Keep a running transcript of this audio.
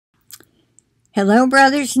Hello,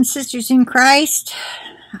 brothers and sisters in Christ.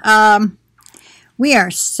 We are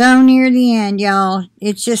so near the end, y'all.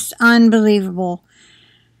 It's just unbelievable.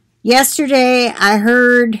 Yesterday, I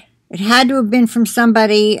heard, it had to have been from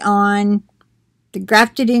somebody on the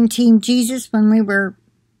Grafted In Team Jesus when we were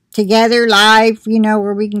together live, you know,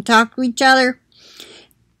 where we can talk to each other.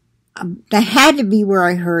 That had to be where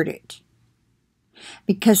I heard it.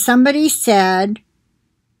 Because somebody said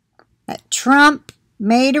that Trump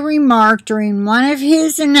made a remark during one of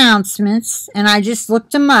his announcements, and I just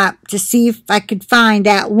looked them up to see if I could find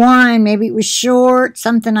that one. Maybe it was short,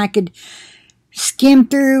 something I could skim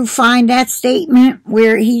through, find that statement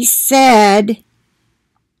where he said,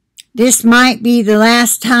 "This might be the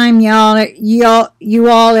last time you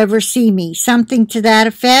all ever see me." Something to that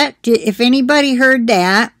effect. If anybody heard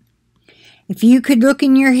that, if you could look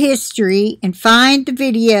in your history and find the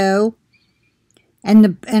video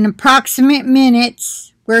and approximate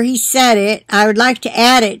minutes where he said it, I would like to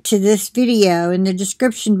add it to this video in the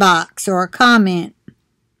description box or a comment.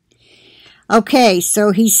 Okay,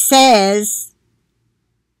 so he says,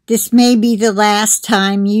 "This may be the last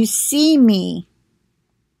time you see me."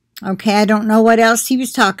 Okay, I don't know what else he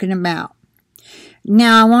was talking about.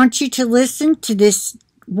 Now I want you to listen to this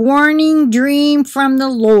warning dream from the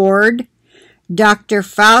Lord. Dr.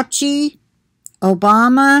 Fauci,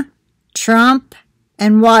 Obama, Trump,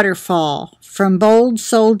 and Waterfall from Bold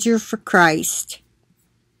Soldier for Christ.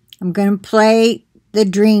 I'm going to play the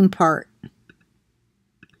dream part.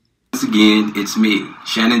 Once again, it's me,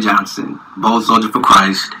 Shannon Johnson, Bold Soldier for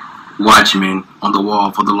Christ, watchman on the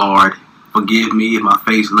wall for the Lord. Forgive me if my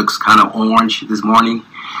face looks kind of orange this morning.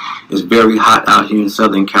 It's very hot out here in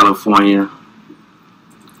Southern California.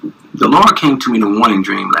 The Lord came to me in a warning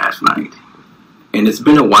dream last night. And it's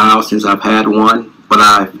been a while since I've had one, but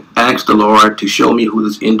I've asked the Lord to show me who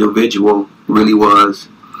this individual really was.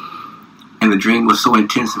 And the dream was so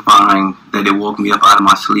intensifying that it woke me up out of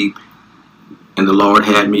my sleep. And the Lord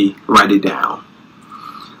had me write it down.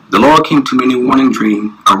 The Lord came to me in a warning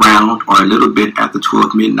dream around or a little bit after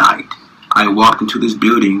 12 midnight. I walked into this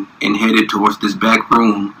building and headed towards this back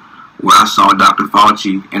room where I saw Dr.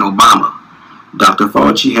 Fauci and Obama. Dr.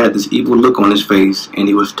 Fauci had this evil look on his face, and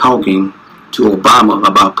he was talking to Obama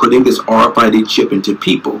about putting this RFID chip into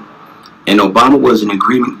people. And Obama was in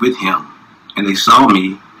agreement with him. And they saw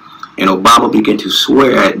me, and Obama began to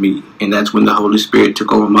swear at me. And that's when the Holy Spirit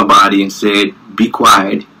took over my body and said, "Be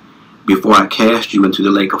quiet before I cast you into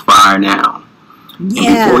the lake of fire now." Yeah.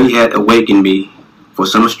 And before he had awakened me, for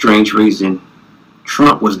some strange reason,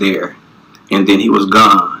 Trump was there. And then he was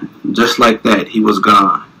gone. Just like that, he was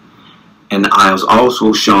gone. And I was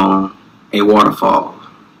also shown a waterfall.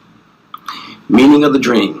 Meaning of the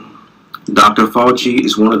dream. Dr. Fauci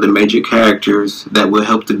is one of the major characters that will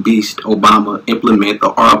help the beast Obama implement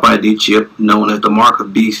the RFID chip known as the mark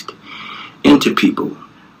of beast into people.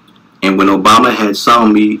 And when Obama had saw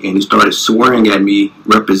me and he started swearing at me,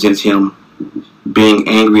 represents him being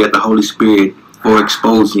angry at the Holy Spirit for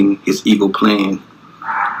exposing his evil plan.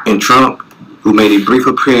 And Trump, who made a brief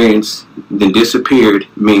appearance then disappeared,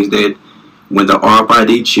 means that when the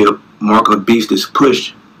RFID chip mark of beast is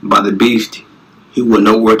pushed by the beast, he will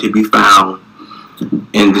nowhere to be found.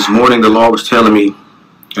 And this morning the Lord was telling me,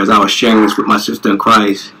 as I was sharing this with my sister in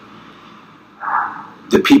Christ,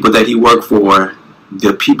 the people that he worked for,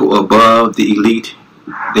 the people above the elite,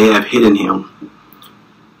 they have hidden him.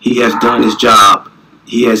 He has done his job.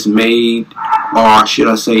 He has made, or should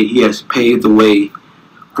I say, he has paved the way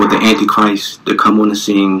for the Antichrist to come on the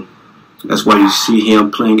scene. That's why you see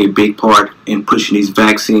him playing a big part in pushing these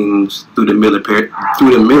vaccines through the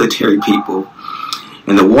military people.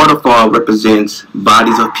 And the waterfall represents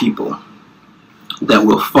bodies of people that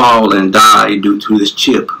will fall and die due to this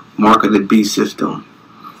chip, mark of the beast system.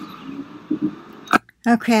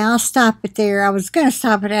 Okay, I'll stop it there. I was going to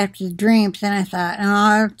stop it after the dream, but then I thought, oh,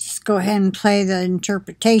 I'll just go ahead and play the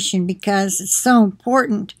interpretation because it's so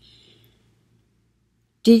important.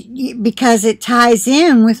 Because it ties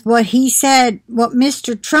in with what he said, what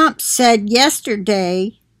Mr. Trump said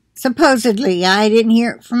yesterday. Supposedly, I didn't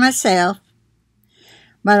hear it for myself.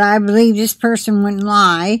 But I believe this person wouldn't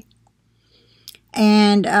lie.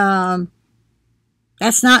 And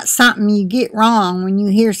that's not something you get wrong when you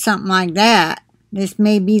hear something like that. "This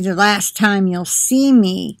may be the last time you'll see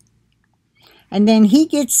me." And then he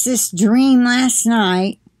gets this dream last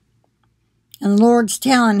night. And the Lord's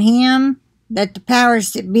telling him that the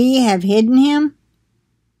powers that be have hidden him.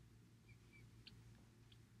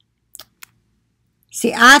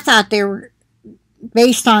 See, I thought they were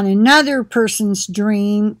based on another person's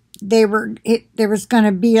dream. There was going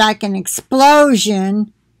to be like an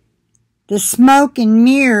explosion the smoke and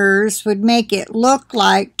mirrors would make it look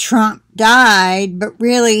like Trump died, but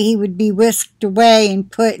really he would be whisked away and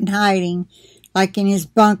put in hiding, like in his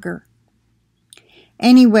bunker.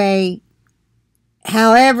 Anyway,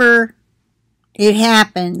 however it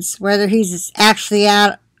happens, whether he's actually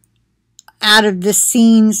out of the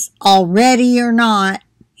scenes already or not,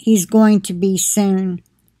 he's going to be soon.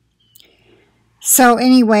 So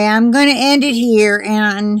anyway, I'm going to end it here,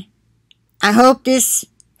 and I hope this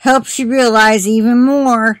helps you realize even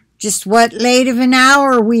more just what late of an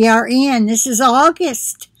hour we are in. This is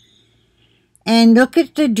August. And look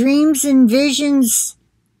at the dreams and visions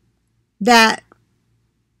that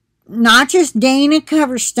not just Dana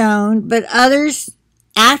Coverstone, but others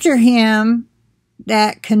after him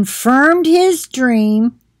that confirmed his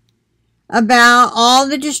dream about all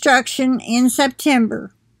the destruction in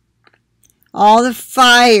September. All the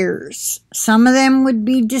fires. Some of them would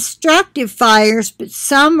be destructive fires, but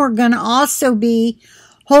some were going to also be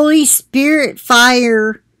Holy Spirit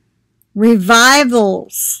fire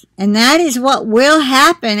revivals. And that is what will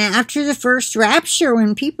happen after the first rapture,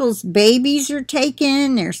 when people's babies are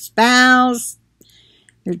taken, their spouse,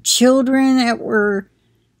 their children that were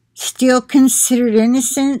still considered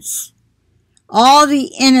innocents. All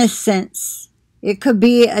the innocents. It could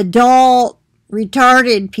be adult,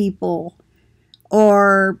 retarded people,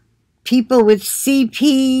 or people with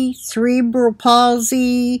CP, cerebral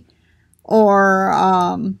palsy, or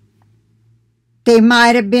they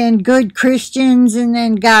might have been good Christians and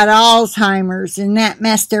then got Alzheimer's, and that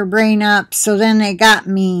messed their brain up, so then they got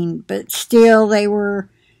mean. But still, they were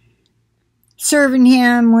serving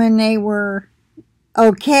him when they were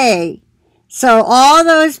okay. So all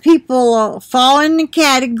those people fall in the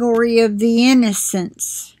category of the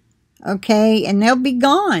innocents, okay? And they'll be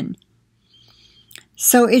gone.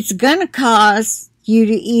 So it's going to cause you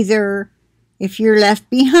to either, if you're left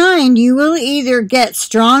behind, you will either get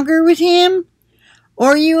stronger with him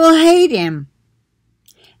or you will hate him.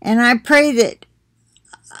 And I pray that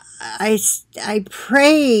I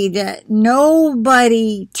pray that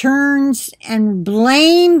nobody turns and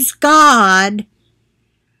blames God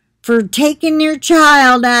for taking their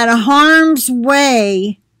child out of harm's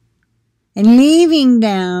way and leaving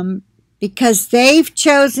them because they've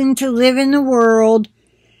chosen to live in the world,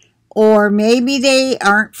 or maybe they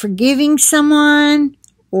aren't forgiving someone,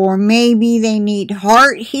 or maybe they need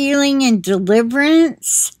heart healing and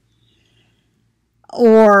deliverance,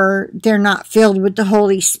 or they're not filled with the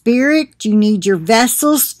Holy Spirit. You need your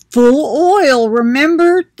vessels full of oil.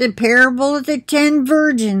 Remember the parable of the 10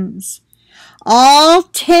 virgins. All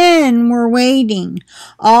 10 were waiting.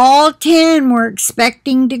 All 10 were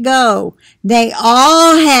expecting to go. They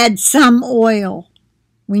all had some oil.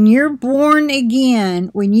 When you're born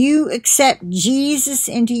again, when you accept Jesus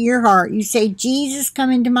into your heart, you say, Jesus,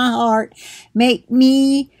 come into my heart. Make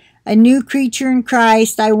me a new creature in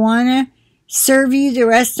Christ. I want to serve you the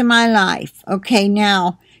rest of my life. Okay,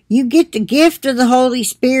 now, you get the gift of the Holy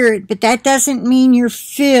Spirit, but that doesn't mean you're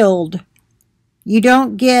filled. You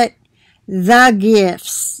don't get the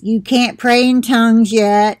gifts. You can't pray in tongues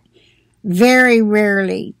yet. Very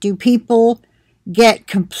rarely do people get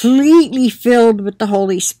completely filled with the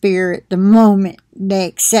Holy Spirit the moment they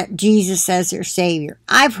accept Jesus as their Savior.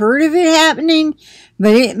 I've heard of it happening,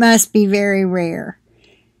 but it must be very rare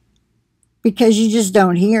because you just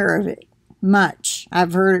don't hear of it much.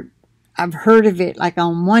 I've heard of it like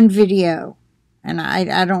on one video, and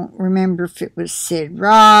I don't remember if it was Sid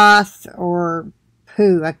Roth or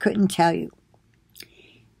who. I couldn't tell you.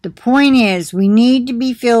 The point is, we need to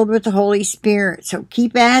be filled with the Holy Spirit. So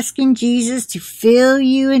keep asking Jesus to fill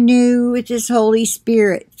you anew with His Holy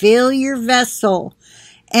Spirit. Fill your vessel.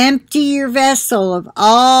 Empty your vessel of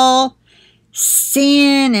all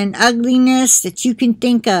sin and ugliness that you can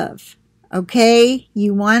think of. Okay?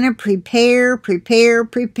 You want to prepare, prepare,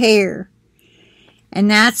 prepare. And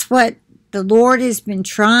that's what the Lord has been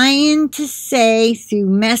trying to say through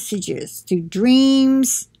messages, through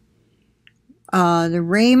dreams, the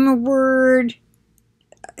Rhema word,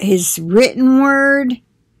 His written word,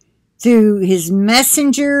 through His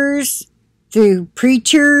messengers, through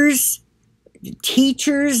preachers,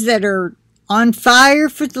 teachers that are on fire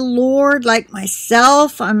for the Lord, like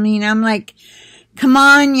myself. I mean, I'm like, come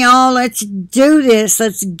on, y'all, let's do this.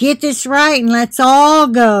 Let's get this right, and let's all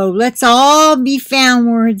go. Let's all be found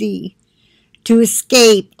worthy to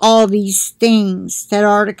escape all these things that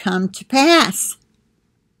are to come to pass,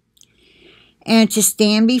 and to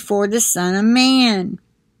stand before the Son of Man.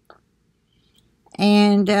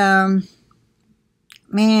 And,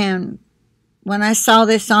 man, when I saw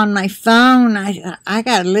this on my phone, I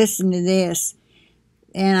got to listen to this.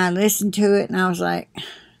 And I listened to it, and I was like,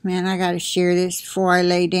 man, I got to share this before I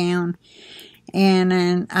lay down.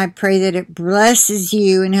 And I pray that it blesses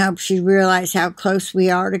you and helps you realize how close we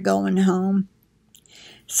are to going home.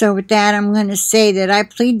 So with that, I'm going to say that I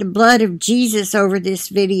plead the blood of Jesus over this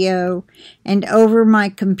video and over my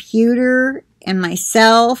computer and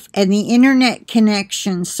myself and the internet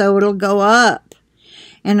connection so it'll go up.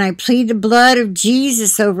 And I plead the blood of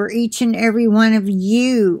Jesus over each and every one of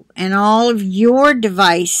you and all of your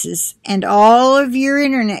devices and all of your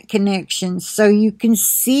internet connections so you can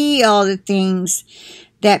see all the things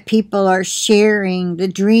that people are sharing, the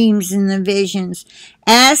dreams and the visions.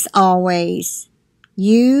 As always,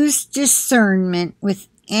 use discernment with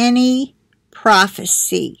any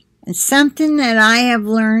prophecy. And something that I have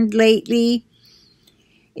learned lately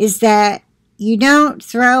is that you don't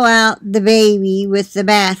throw out the baby with the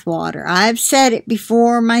bathwater. I've said it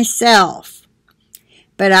before myself,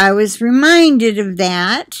 but I was reminded of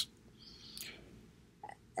that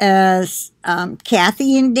as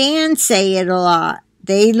Kathy and Dan say it a lot.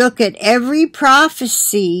 They look at every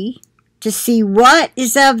prophecy to see what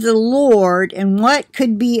is of the Lord and what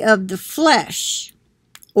could be of the flesh,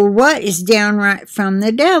 or what is downright from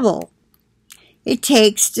the devil. It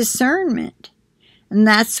takes discernment. And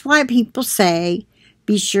that's why people say,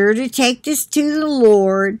 be sure to take this to the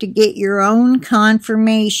Lord to get your own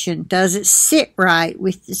confirmation. Does it sit right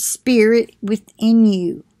with the Spirit within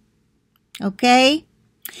you? Okay?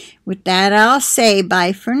 With that, I'll say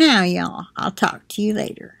bye for now, y'all. I'll talk to you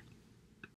later.